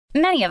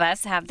Many of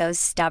us have those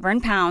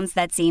stubborn pounds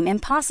that seem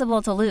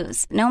impossible to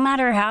lose, no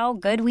matter how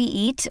good we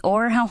eat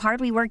or how hard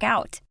we work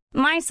out.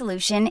 My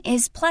solution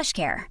is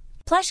PlushCare.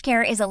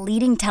 PlushCare is a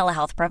leading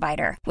telehealth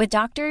provider with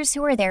doctors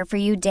who are there for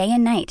you day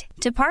and night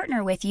to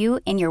partner with you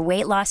in your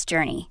weight loss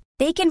journey.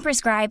 They can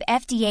prescribe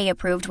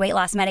FDA-approved weight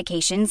loss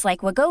medications like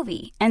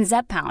Wegovy and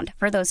Zepbound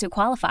for those who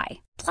qualify.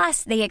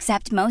 Plus, they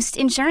accept most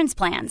insurance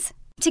plans.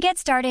 To get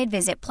started,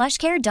 visit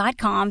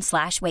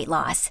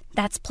plushcare.com/weightloss.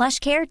 That's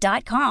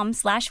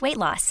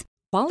plushcare.com/weightloss.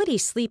 Quality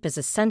sleep is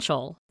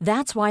essential.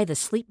 That's why the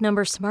Sleep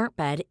Number Smart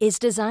Bed is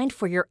designed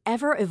for your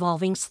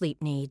ever-evolving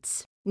sleep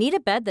needs. Need a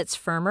bed that's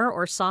firmer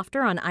or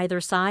softer on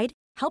either side?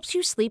 Helps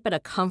you sleep at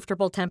a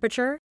comfortable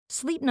temperature?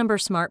 Sleep Number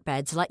Smart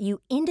Beds let you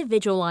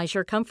individualize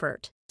your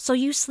comfort, so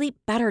you sleep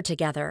better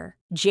together.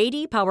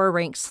 J.D. Power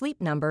ranks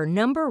Sleep Number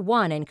number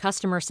 1 in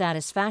customer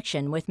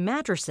satisfaction with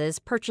mattresses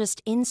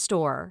purchased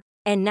in-store.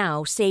 And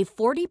now, save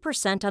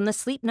 40% on the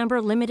Sleep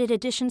Number Limited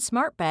Edition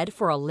Smart Bed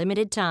for a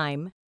limited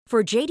time.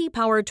 For J.D.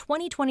 Power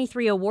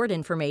 2023 award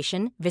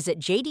information, visit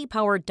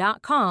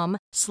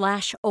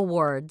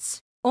jdpower.com/awards.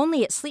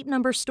 Only at Sleep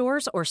Number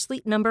stores or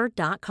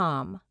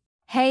sleepnumber.com.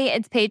 Hey,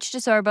 it's Paige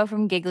DeSorbo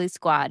from Giggly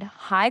Squad.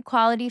 High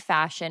quality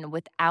fashion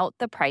without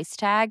the price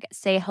tag.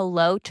 Say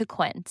hello to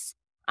Quince.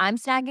 I'm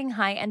snagging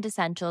high-end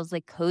essentials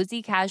like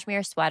cozy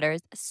cashmere sweaters,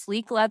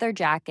 sleek leather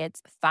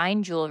jackets,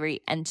 fine jewelry,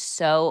 and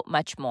so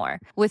much more.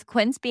 With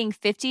Quince being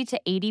 50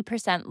 to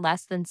 80%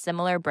 less than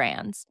similar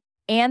brands.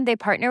 And they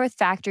partner with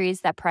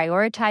factories that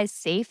prioritize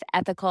safe,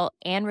 ethical,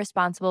 and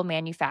responsible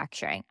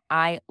manufacturing.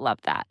 I love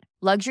that.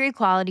 Luxury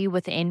quality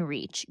within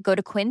reach. Go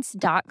to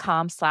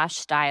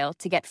quince.com/style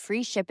to get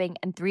free shipping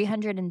and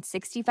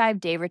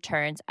 365-day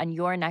returns on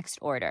your next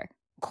order.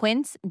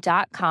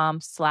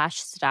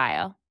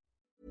 Quince.com/style.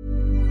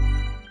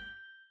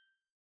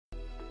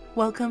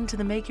 Welcome to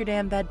the Make Your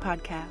Damn Bed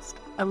podcast,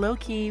 a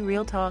low-key,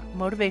 real-talk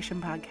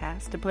motivation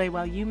podcast to play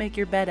while you make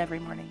your bed every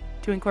morning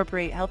to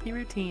incorporate healthy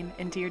routine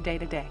into your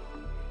day-to-day,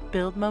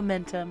 build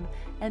momentum,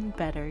 and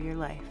better your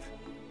life.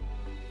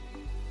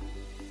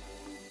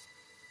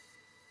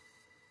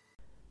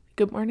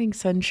 Good morning,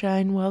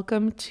 sunshine.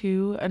 Welcome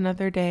to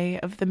another day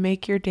of the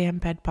Make Your Damn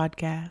Bed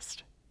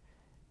podcast.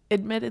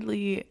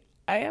 Admittedly,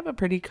 I have a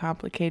pretty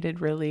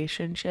complicated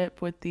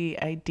relationship with the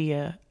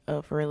idea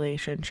of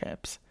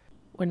relationships.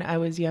 When I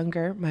was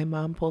younger, my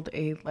mom pulled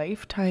a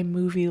Lifetime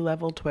movie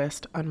level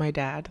twist on my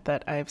dad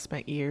that I've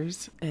spent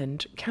years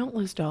and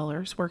countless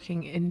dollars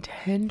working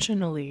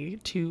intentionally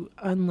to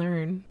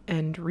unlearn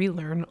and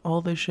relearn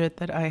all the shit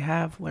that I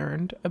have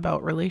learned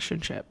about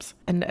relationships.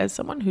 And as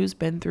someone who's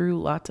been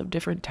through lots of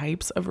different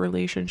types of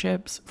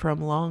relationships,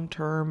 from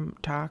long-term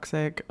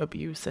toxic,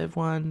 abusive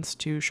ones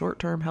to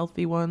short-term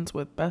healthy ones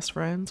with best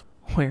friends,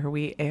 where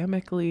we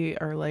amicably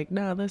are like,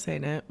 nah, this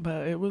ain't it,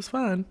 but it was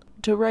fun,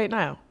 to right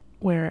now,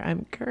 where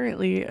I'm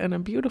currently in a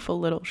beautiful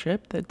little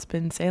ship that's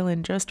been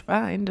sailing just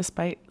fine,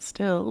 despite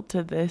still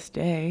to this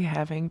day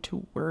having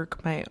to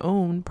work my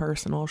own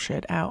personal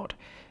shit out.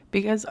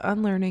 Because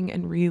unlearning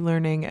and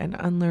relearning and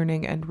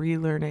unlearning and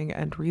relearning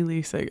and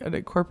releasing and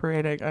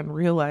incorporating and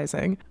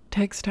realizing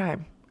takes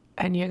time.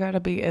 And you gotta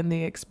be in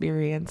the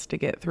experience to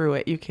get through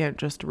it. You can't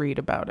just read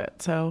about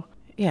it. So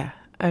yeah,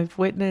 I've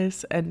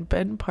witnessed and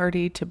been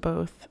party to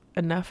both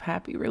enough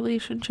happy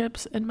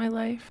relationships in my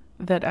life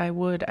that I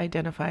would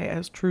identify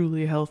as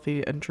truly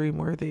healthy and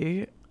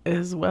dream-worthy,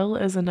 as well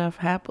as enough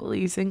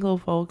happily single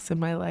folks in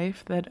my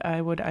life that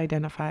I would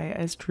identify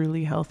as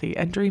truly healthy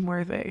and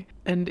dream-worthy.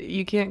 And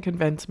you can't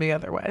convince me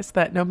otherwise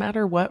that no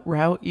matter what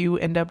route you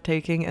end up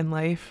taking in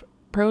life,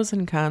 pros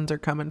and cons are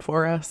coming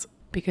for us.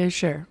 Because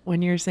sure,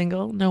 when you're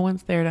single, no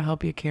one's there to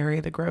help you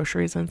carry the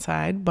groceries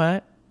inside,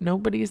 but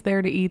nobody's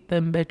there to eat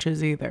them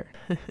bitches either.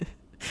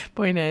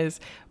 Point is,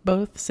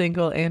 both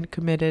single and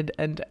committed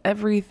and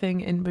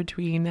everything in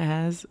between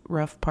has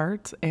rough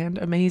parts and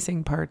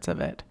amazing parts of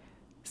it.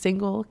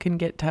 Single can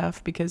get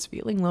tough because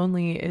feeling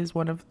lonely is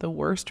one of the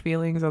worst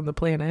feelings on the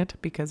planet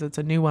because it's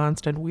a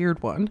nuanced and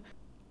weird one.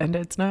 And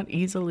it's not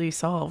easily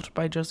solved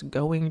by just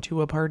going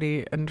to a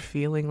party and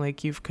feeling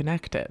like you've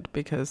connected,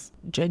 because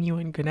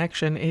genuine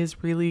connection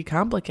is really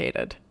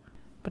complicated.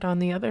 But on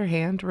the other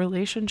hand,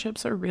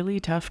 relationships are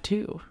really tough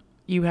too.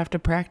 You have to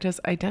practice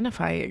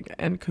identifying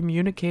and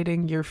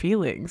communicating your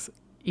feelings,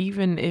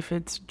 even if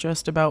it's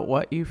just about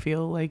what you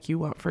feel like you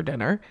want for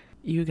dinner.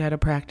 You got to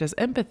practice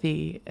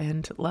empathy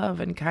and love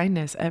and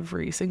kindness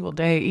every single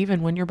day,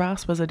 even when your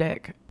boss was a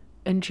dick.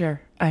 And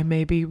sure, I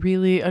may be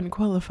really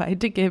unqualified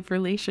to give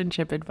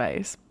relationship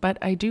advice, but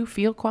I do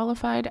feel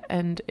qualified,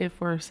 and if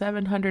we're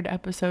 700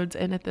 episodes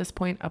in at this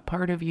point, a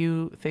part of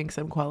you thinks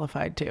I'm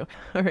qualified too,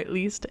 or at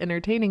least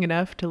entertaining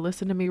enough to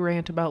listen to me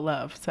rant about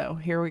love, so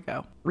here we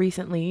go.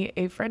 Recently,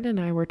 a friend and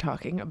I were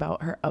talking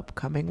about her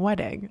upcoming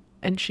wedding,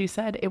 and she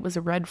said it was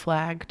a red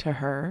flag to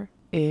her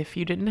if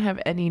you didn't have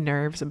any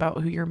nerves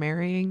about who you're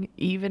marrying,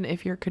 even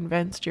if you're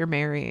convinced you're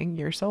marrying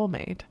your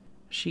soulmate.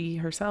 She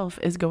herself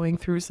is going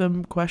through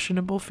some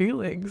questionable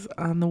feelings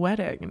on the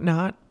wedding,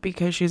 not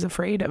because she's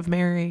afraid of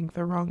marrying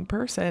the wrong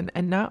person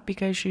and not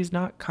because she's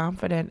not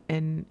confident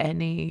in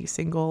any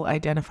single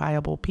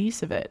identifiable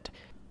piece of it.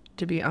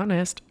 To be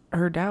honest,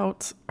 her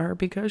doubts are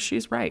because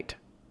she's right.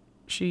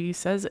 She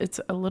says it's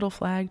a little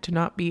flag to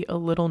not be a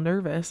little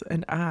nervous,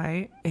 and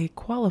I, a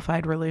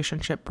qualified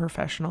relationship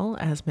professional,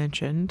 as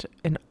mentioned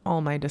in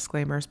all my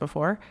disclaimers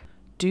before,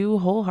 do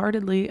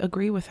wholeheartedly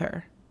agree with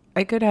her.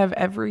 I could have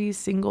every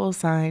single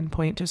sign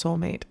point to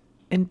soulmate,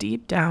 and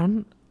deep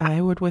down, I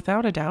would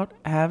without a doubt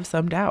have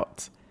some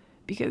doubts.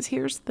 Because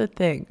here's the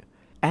thing.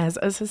 As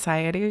a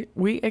society,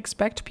 we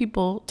expect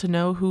people to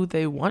know who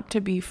they want to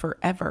be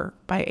forever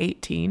by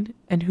 18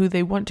 and who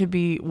they want to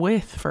be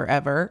with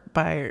forever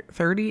by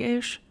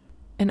 30-ish.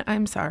 And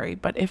I'm sorry,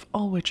 but if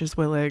all which is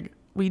willing,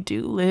 we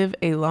do live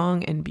a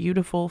long and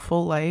beautiful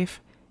full life,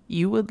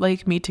 you would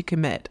like me to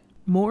commit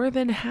more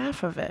than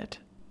half of it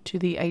to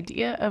the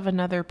idea of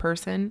another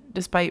person,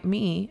 despite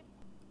me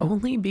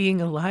only being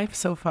alive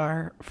so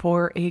far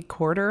for a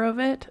quarter of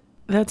it?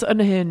 That's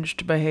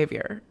unhinged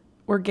behavior.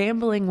 We're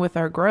gambling with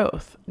our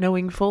growth,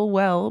 knowing full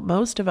well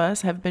most of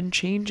us have been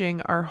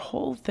changing our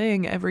whole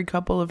thing every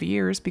couple of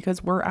years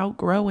because we're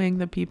outgrowing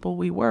the people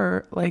we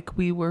were like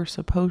we were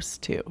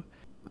supposed to.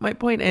 My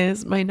point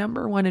is, my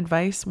number one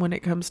advice when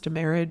it comes to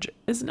marriage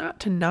is not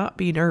to not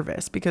be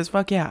nervous, because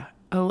fuck yeah,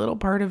 a little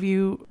part of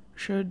you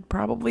should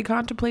probably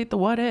contemplate the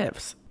what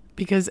ifs.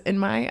 Because in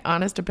my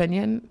honest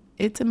opinion,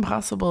 it's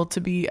impossible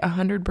to be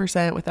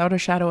 100% without a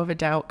shadow of a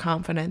doubt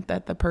confident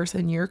that the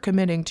person you're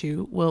committing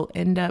to will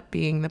end up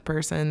being the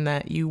person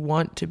that you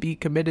want to be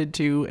committed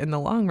to in the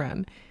long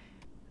run.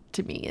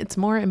 To me, it's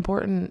more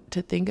important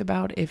to think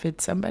about if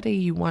it's somebody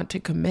you want to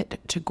commit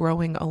to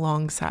growing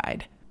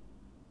alongside.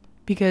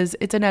 Because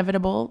it's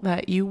inevitable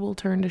that you will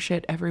turn to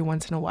shit every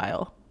once in a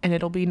while, and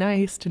it'll be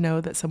nice to know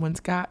that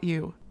someone's got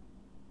you.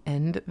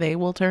 And they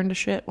will turn to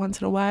shit once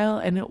in a while,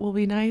 and it will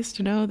be nice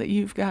to know that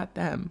you've got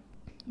them.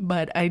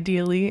 But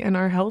ideally, in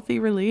our healthy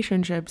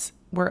relationships,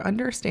 we're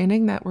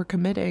understanding that we're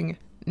committing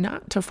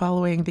not to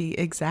following the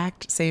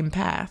exact same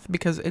path,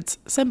 because it's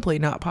simply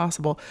not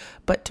possible,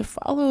 but to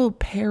follow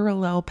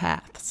parallel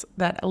paths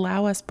that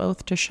allow us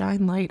both to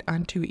shine light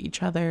onto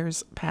each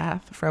other's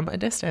path from a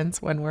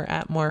distance when we're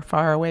at more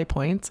faraway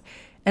points,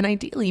 and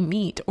ideally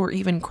meet or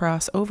even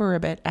cross over a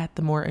bit at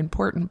the more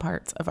important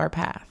parts of our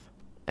path.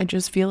 I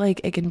just feel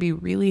like it can be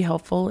really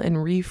helpful in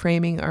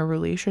reframing our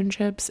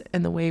relationships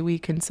and the way we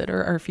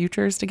consider our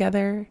futures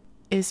together,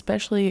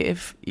 especially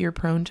if you're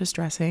prone to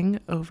stressing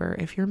over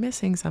if you're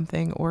missing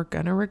something or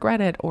gonna regret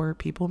it, or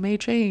people may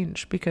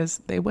change, because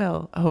they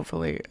will,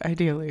 hopefully,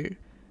 ideally.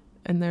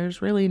 And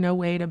there's really no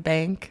way to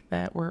bank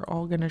that we're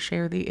all gonna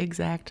share the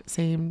exact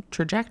same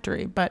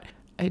trajectory, but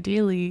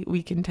ideally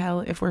we can tell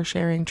if we're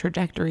sharing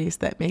trajectories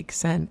that make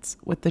sense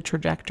with the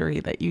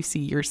trajectory that you see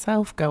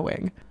yourself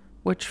going.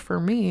 Which for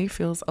me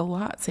feels a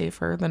lot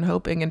safer than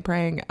hoping and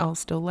praying I'll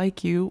still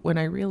like you when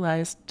I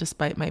realize,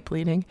 despite my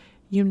pleading,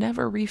 you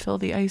never refill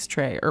the ice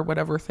tray or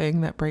whatever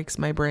thing that breaks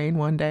my brain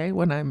one day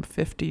when I'm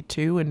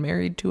 52 and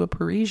married to a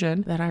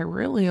Parisian that I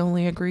really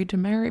only agreed to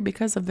marry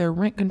because of their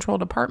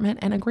rent-controlled apartment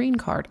and a green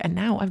card, and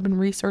now I've been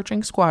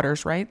researching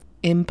squatters' rights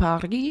in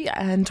Paris,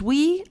 and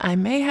I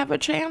may have a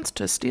chance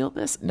to steal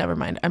this. Never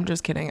mind, I'm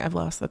just kidding. I've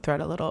lost the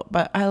thread a little,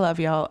 but I love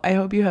y'all. I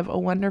hope you have a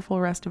wonderful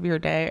rest of your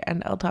day,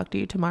 and I'll talk to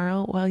you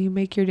tomorrow while you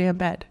make your damn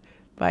bed.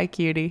 Bye,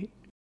 cutie.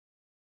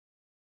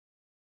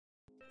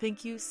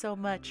 Thank you so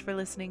much for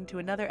listening to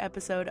another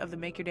episode of the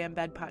Make Your Damn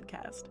Bed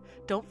podcast.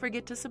 Don't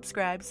forget to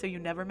subscribe so you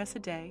never miss a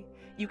day.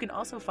 You can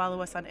also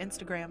follow us on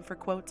Instagram for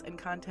quotes and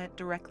content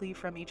directly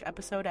from each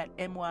episode at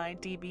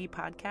MYDB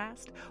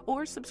Podcast,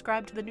 or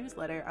subscribe to the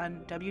newsletter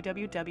on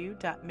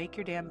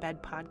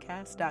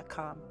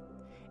www.makeyourdamnbedpodcast.com.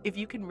 If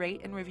you can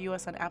rate and review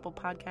us on Apple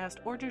Podcast,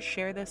 or just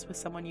share this with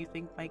someone you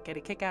think might get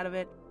a kick out of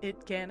it,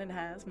 it can and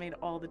has made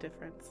all the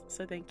difference.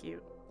 So thank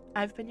you.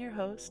 I've been your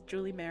host,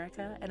 Julie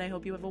Merica, and I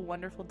hope you have a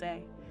wonderful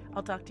day.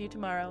 I'll talk to you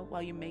tomorrow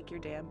while you make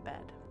your damn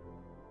bed.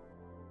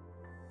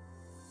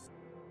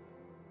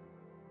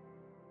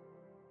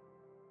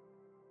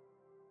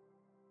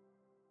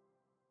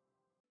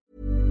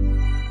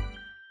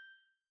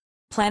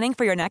 Planning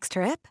for your next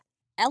trip?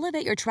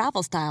 Elevate your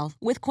travel style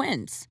with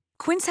Quince.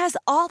 Quince has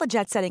all the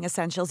jet-setting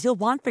essentials you'll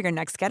want for your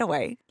next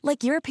getaway,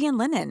 like European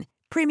linen,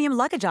 premium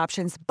luggage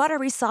options,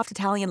 buttery soft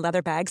Italian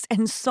leather bags,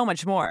 and so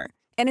much more.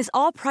 And is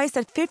all priced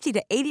at 50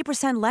 to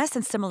 80% less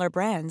than similar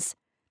brands.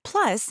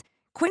 Plus,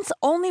 Quince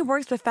only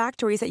works with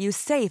factories that use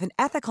safe and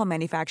ethical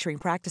manufacturing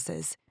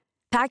practices.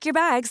 Pack your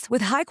bags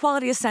with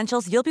high-quality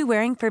essentials you'll be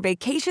wearing for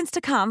vacations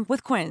to come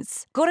with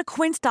Quince. Go to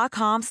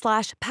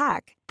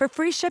quince.com/pack for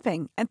free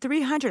shipping and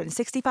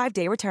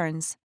 365-day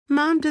returns.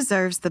 Mom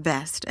deserves the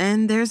best,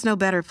 and there's no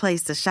better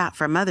place to shop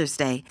for Mother's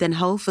Day than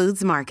Whole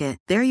Foods Market.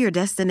 They're your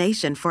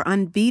destination for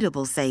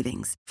unbeatable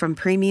savings, from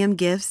premium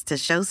gifts to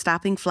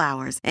show-stopping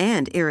flowers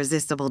and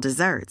irresistible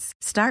desserts.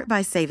 Start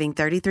by saving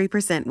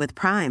 33% with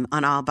Prime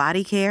on all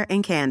body care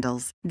and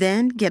candles.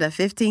 Then get a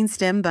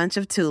 15-stem bunch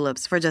of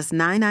tulips for just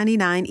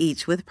 $9.99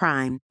 each with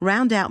Prime.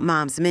 Round out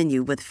Mom's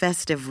menu with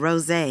festive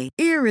rosé,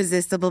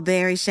 irresistible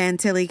berry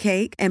chantilly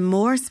cake, and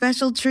more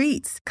special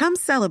treats. Come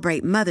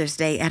celebrate Mother's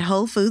Day at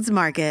Whole Foods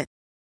Market.